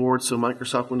coming on board. So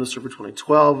Microsoft Windows Server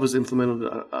 2012 has implemented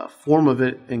a form of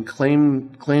it in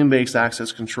claim-based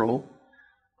access control.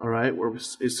 All right, where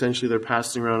essentially they're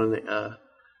passing around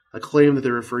a claim that they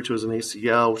refer to as an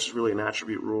ACL, which is really an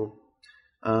attribute rule.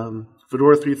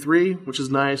 Fedora 3.3, which is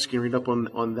nice. You can read up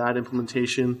on that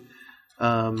implementation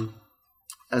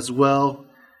as well.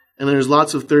 And there's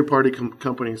lots of third-party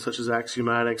companies such as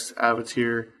Axiomatics,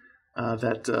 Avatir,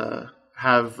 that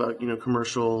have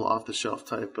commercial off-the-shelf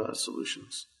type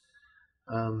solutions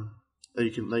that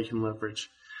you can leverage.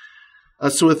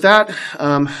 So with that,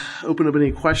 open up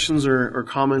any questions or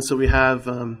comments that we have.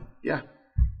 Yeah.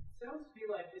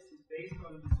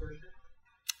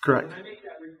 Correct. When I make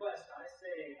that request, I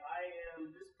say, I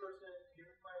am this person,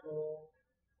 here's my role.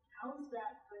 How is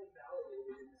that claim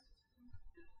validated?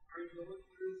 Are you going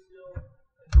through still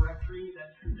a directory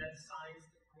that signs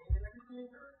the claim and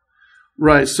everything?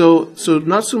 Right. So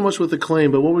not so much with the claim,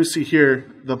 but what we see here,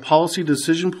 the policy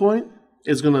decision point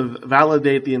is going to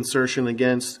validate the insertion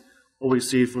against what we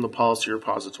see from the policy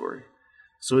repository.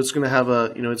 So it's going to have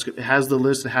it has the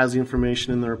list, it has the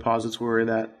information in the repository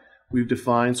that we've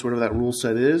defined sort of that rule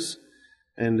set is,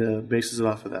 and bases it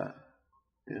off of that.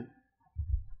 Yeah.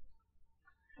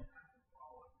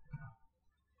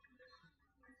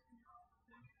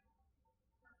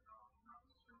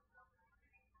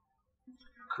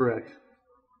 Correct.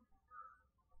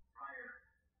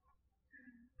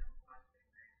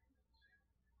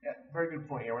 Yeah, very good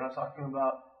point here. We're not talking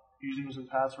about usernames and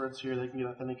passwords here. They can get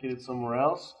authenticated somewhere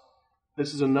else.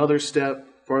 This is another step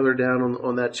farther down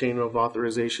on that chain of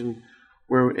authorization,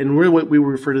 what we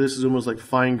refer to this as almost like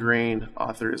fine-grained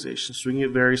authorization. So we can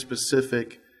get very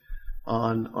specific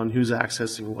on who's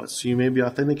accessing what. So you may be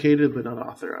authenticated but not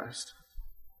authorized.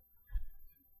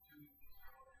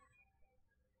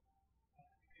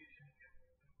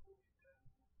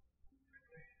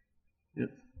 Yep.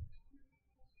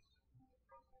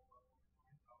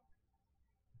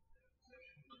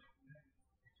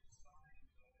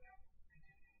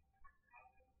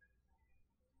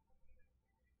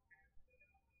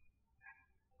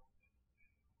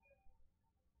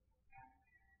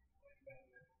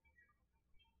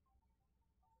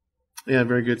 Yeah,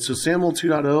 very good. So SAML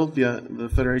 2.0, the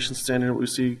Federation standard we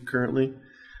see currently,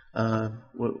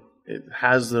 it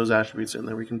has those attributes in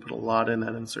there. We can put a lot in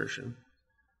that insertion.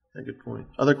 Yeah, good point.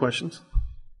 Other questions?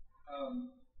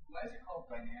 Why is it called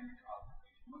dynamic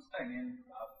authorization? What's dynamic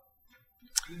about it?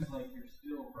 It seems like you're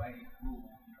still writing rules.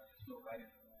 You're still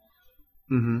writing rules.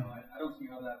 Mm-hmm. I don't see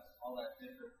how that's all that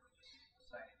different from just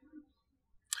assigning rules.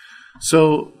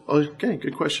 So, okay,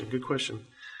 good question.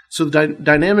 So the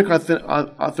dynamic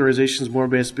authorization is more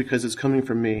based because it's coming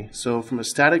from me. So from a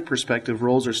static perspective,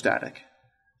 roles are static.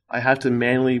 I have to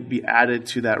manually be added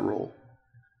to that role.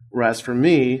 Whereas for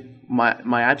me,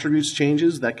 my attributes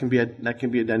changes. That can be a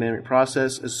dynamic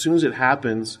process. As soon as it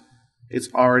happens, it's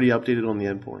already updated on the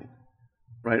endpoint,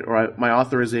 right? Or my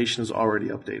authorization is already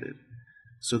updated.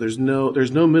 So there's no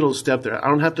middle step there. I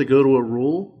don't have to go to a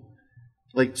rule.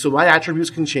 So my attributes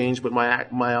can change, but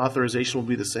my authorization will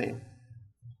be the same.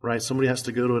 Right, somebody has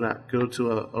to go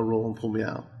to a role and pull me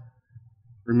out,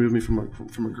 remove me from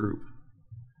a group.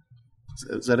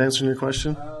 Is that answering your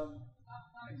question? Not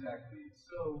exactly.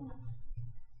 So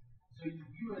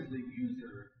you as the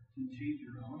user can change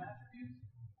your own attributes.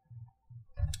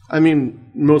 I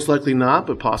mean, most likely not,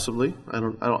 but possibly. I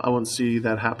wouldn't see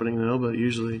that happening, no. But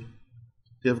usually, do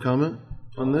you have a comment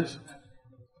on this?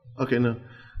 Okay, no.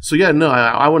 So yeah, no.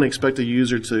 I wouldn't expect a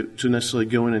user to necessarily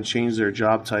go in and change their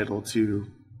job title to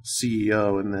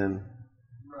CEO and then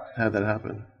have that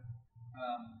happen.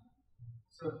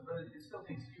 But it still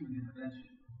takes human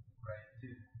intervention, right, to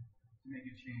make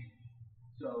a change.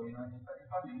 So, if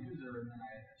I'm a user and then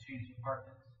I change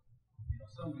departments,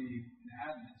 somebody, an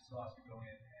admin, still has to go in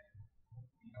and,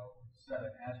 set an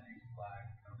attribute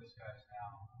flag. This guy's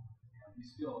now,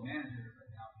 he's still a manager, but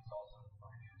now he's also a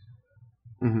finance.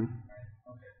 Mm-hmm. Right?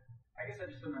 Okay. I guess I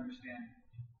just don't understand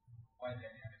why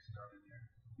dynamics started there.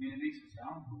 I mean, it makes it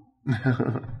sound cool.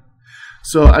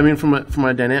 So, I mean, from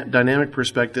a dynamic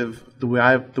perspective, the way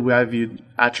I view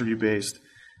attribute based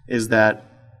is that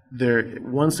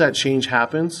once that change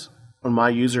happens on my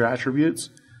user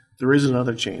attributes, there is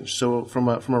another change. So, from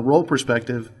a role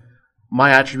perspective,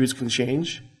 my attributes can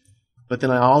change, but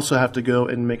then I also have to go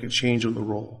and make a change on the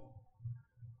role.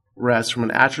 Whereas from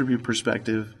an attribute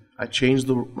perspective, I change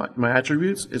my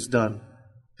attributes, it's done.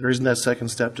 There isn't that second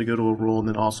step to go to a role and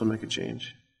then also make a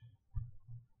change.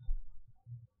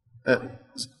 Okay.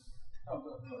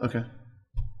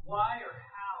 Why or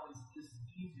how is this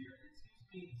easier? It seems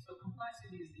to me, so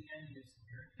complexity is the enemy of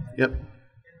security. Right? Yep.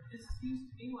 And this seems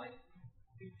to me like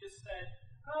we've just said,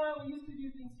 we used to do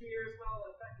things here as well,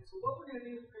 effective. So what we're going to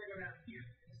do is we're going to go down here.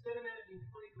 Instead of managing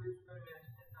 20 groups, we're going to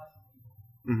manage 10,000 people.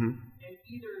 Mm-hmm. And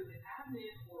either the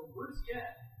admin, or worse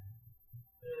yet,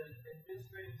 the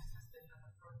administrative assistant at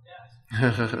the front desk,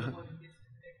 is the one who gets to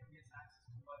pick who gets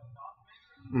access to what documents,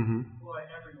 and Mm-hmm. boy,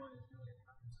 everyone is really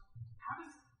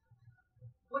happy. So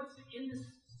what's in this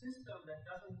system that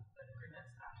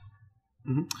prevents that?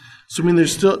 Mm-hmm. So I mean,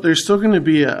 there's still going to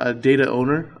be a data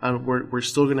owner. We're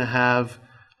still going to have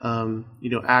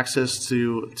access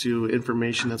to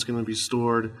information that's going to be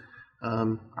stored.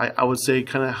 I would say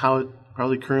kind of how it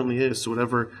probably currently is. So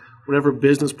whatever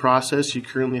business process you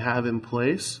currently have in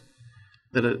place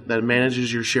that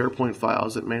manages your SharePoint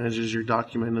files, that manages your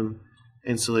document and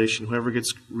installation, whoever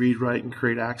gets read, write, and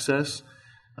create access,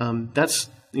 that's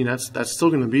still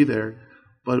going to be there.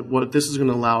 But what this is going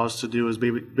to allow us to do is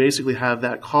basically have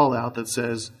that call out that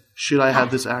says, should I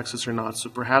have this access or not? So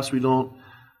perhaps we don't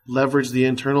leverage the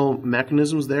internal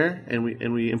mechanisms there, and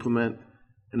we implement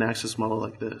an access model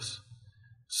like this.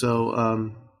 So,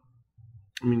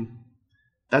 I mean,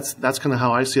 that's kind of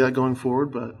how I see that going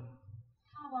forward. But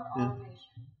how about automation?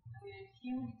 I mean, if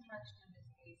human interaction in this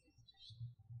case is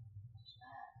just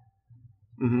bad.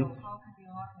 mm-hmm. So how can we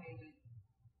automate it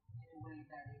in a way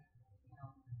that is,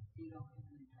 zero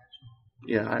human interaction?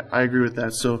 Yeah, I agree with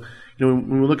that. So,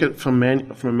 when we look at from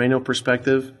a manual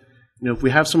perspective, if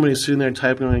we have somebody sitting there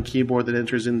typing on a keyboard that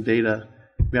enters in data,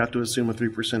 we have to assume a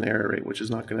 3% error rate, which is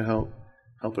not going to help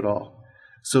at all.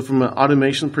 So from an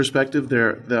automation perspective,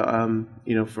 I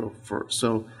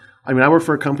work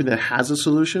for a company that has a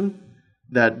solution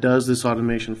that does this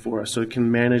automation for us. So it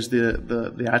can manage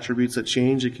the attributes that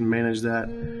change. It can manage that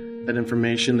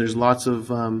information. There's lots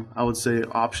of, I would say,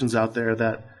 options out there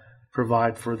that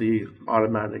provide for the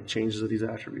automatic changes of these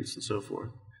attributes and so forth.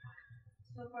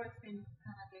 So far, it's been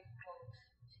kind of difficult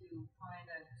to find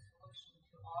a solution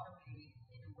to automate it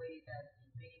in a way that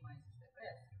minimizes the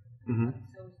risk. Mm-hmm.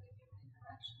 So is the human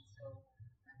interaction. So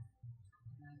that's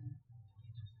something I'm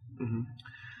interested in. Mm-hmm.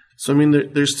 So, I mean,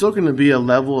 there's still going to be a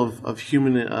level of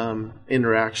human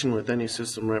interaction with any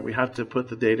system, right? We have to put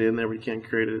the data in there. We can't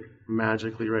create it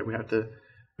magically, right? We have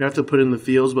to put in the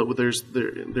fields, but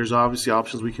there's obviously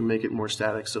options we can make it more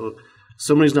static. So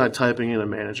somebody's not typing in a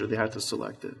manager. They have to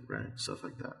select it, right? Stuff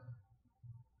like that.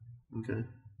 Okay.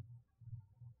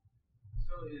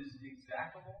 So is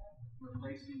Exactable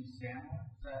replacing SAML?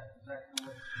 Is that kind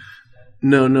of what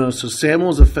No. So SAML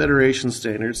is a federation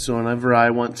standard. So whenever I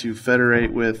want to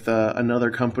federate with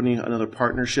another company, another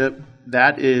partnership,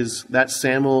 that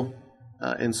SAML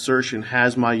insertion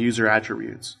has my user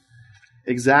attributes.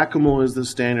 Exactable is the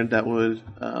standard that would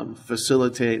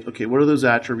facilitate, okay, what are those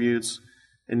attributes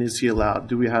and is he allowed?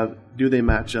 Do they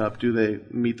match up? Do they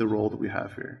meet the role that we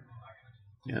have here?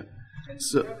 Yeah. And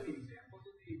So, do you have any examples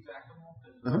of the Exactable?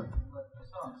 I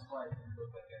saw on the slide it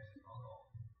looked like XML.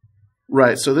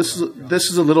 right. So this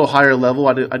is a little higher level.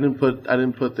 I didn't put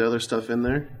the other stuff in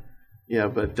there. Yeah,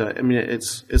 but I mean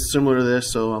it's similar to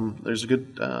this. So there's a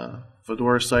good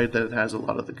Fedora site that has a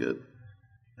lot of the good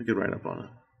write up on it.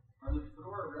 Are the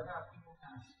Fedora Red Hat people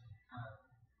kind of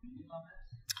leading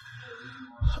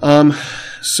on this?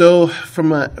 So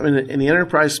in the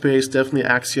enterprise space, definitely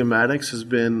Axiomatics has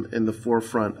been in the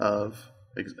forefront of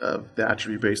the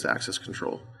attribute-based access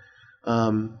control.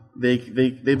 They've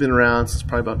been around since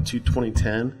probably about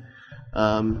 2010,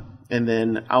 and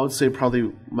then I would say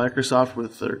probably Microsoft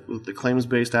with the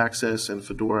claims-based access and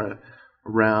Fedora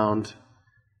around,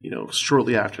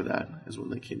 shortly after that is when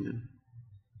they came in.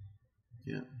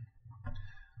 Yeah.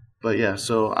 But yeah,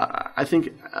 so I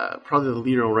think probably the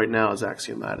leader right now is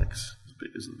Axiomatics.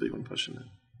 Is the big one pushing it.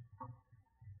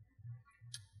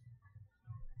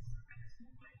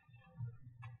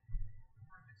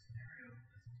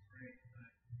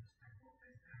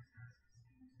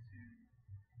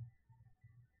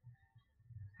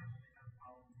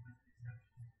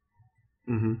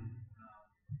 Mm-hmm.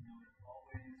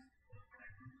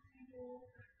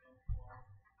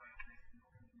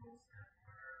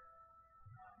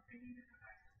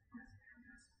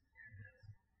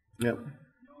 Yep.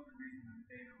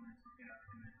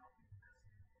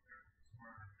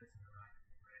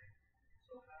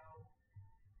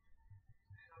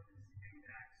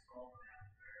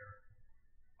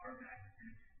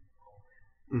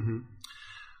 Mm-hmm.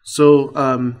 So,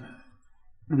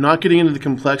 not getting into the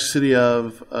complexity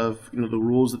of the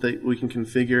rules that we can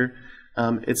configure.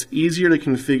 It's easier to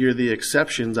configure the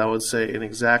exceptions, I would say, in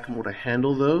Exactable to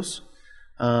handle those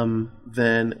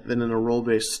than in a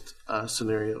role-based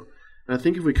scenario. And I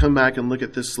think if we come back and look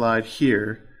at this slide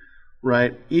here,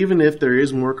 right, even if there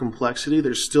is more complexity,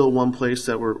 there's still one place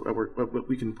that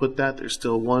we can put that. There's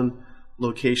still one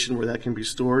location where that can be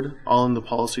stored, all in the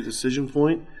policy decision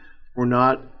point. We're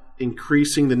not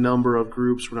increasing the number of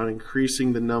groups. We're not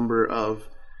increasing the number of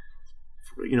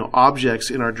objects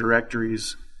in our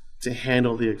directories to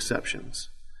handle the exceptions.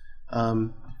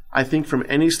 I think from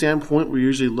any standpoint, we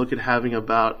usually look at having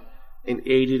about an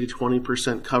 80 to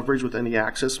 20% coverage with any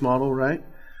access model, right?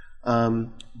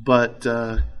 But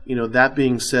that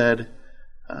being said,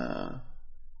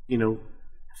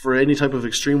 for any type of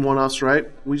extreme one-offs, right?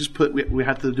 We just we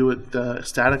have to do it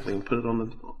statically and put it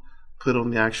on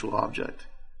the actual object.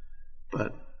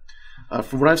 But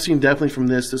from what I've seen, definitely from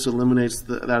this eliminates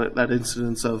that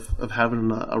incidence of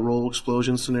having a role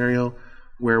explosion scenario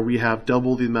where we have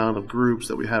double the amount of groups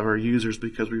that we have our users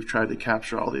because we've tried to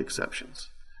capture all the exceptions.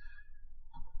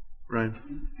 Right.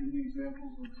 Any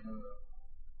examples of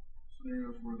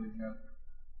scenarios where they have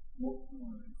role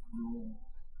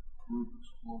group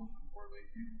explosion where they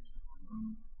able to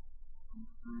remove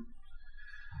those groups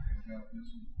and have this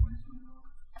in place now?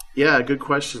 Yeah, good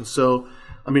question. So,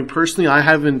 I mean, personally, I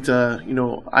haven't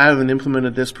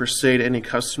implemented this per se to any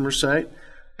customer site,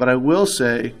 but I will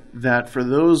say that for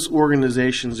those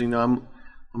organizations, I'm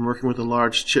working with a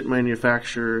large chip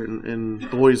manufacturer in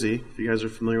Boise. If you guys are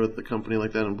familiar with the company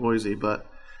like that in Boise, but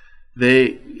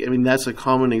that's a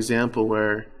common example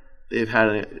where they've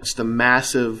had just a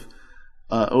massive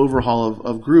overhaul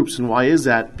of groups. And why is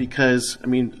that? Because,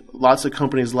 lots of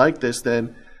companies like this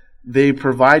then they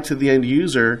provide to the end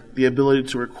user the ability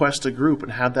to request a group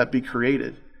and have that be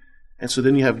created. And so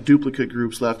then you have duplicate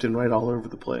groups left and right all over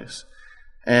the place.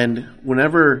 And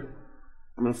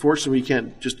unfortunately, we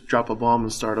can't just drop a bomb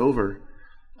and start over.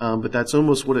 But that's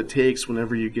almost what it takes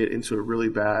whenever you get into a really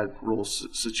bad role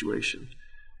situation.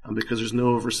 Because there's no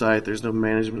oversight, there's no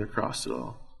management across it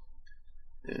all.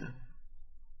 Yeah.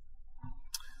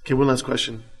 Okay, one last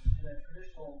question. In a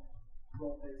traditional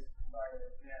role-based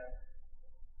environment,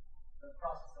 the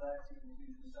process that I've seen is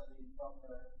usually somebody from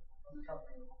the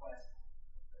company request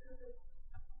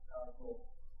a role.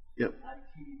 Yep.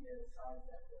 IT then assigns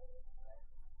that role, right?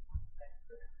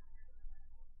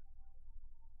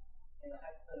 In a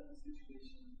hypothetical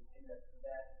situation, you think that for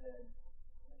that, then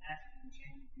an attribute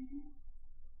change would be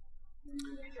in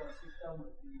an HR system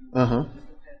would be just depend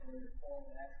where you're pulling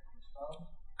the attributes from.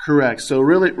 Correct. So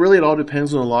really, it all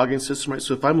depends on the login system, right?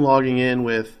 So if I'm logging in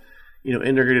with,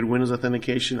 integrated Windows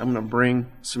authentication, I'm going to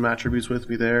bring some attributes with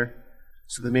me there.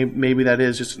 So that maybe that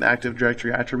is just an Active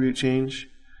Directory attribute change,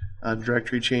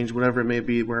 directory change, whatever it may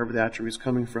be, wherever the attribute's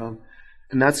coming from.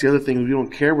 And that's the other thing. We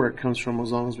don't care where it comes from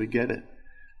as long as we get it.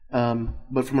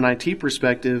 But from an IT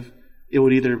perspective, it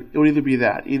would either be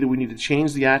that. Either we need to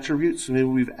change the attribute, so maybe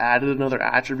we've added another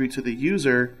attribute to the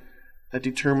user that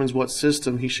determines what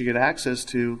system he should get access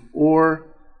to, or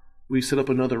we set up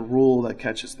another rule that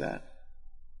catches that.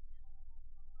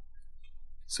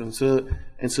 So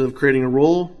instead of creating a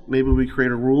role, maybe we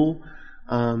create a rule.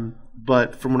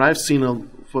 But from what I've seen and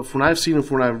from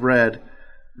what I've read,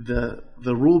 the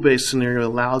rule-based scenario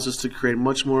allows us to create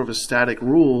much more of a static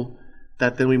rule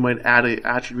that then we might add an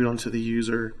attribute onto the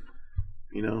user.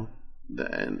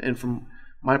 And from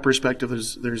my perspective,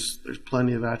 there's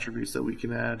plenty of attributes that we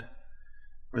can add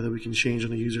or that we can change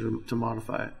on the user to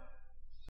modify it.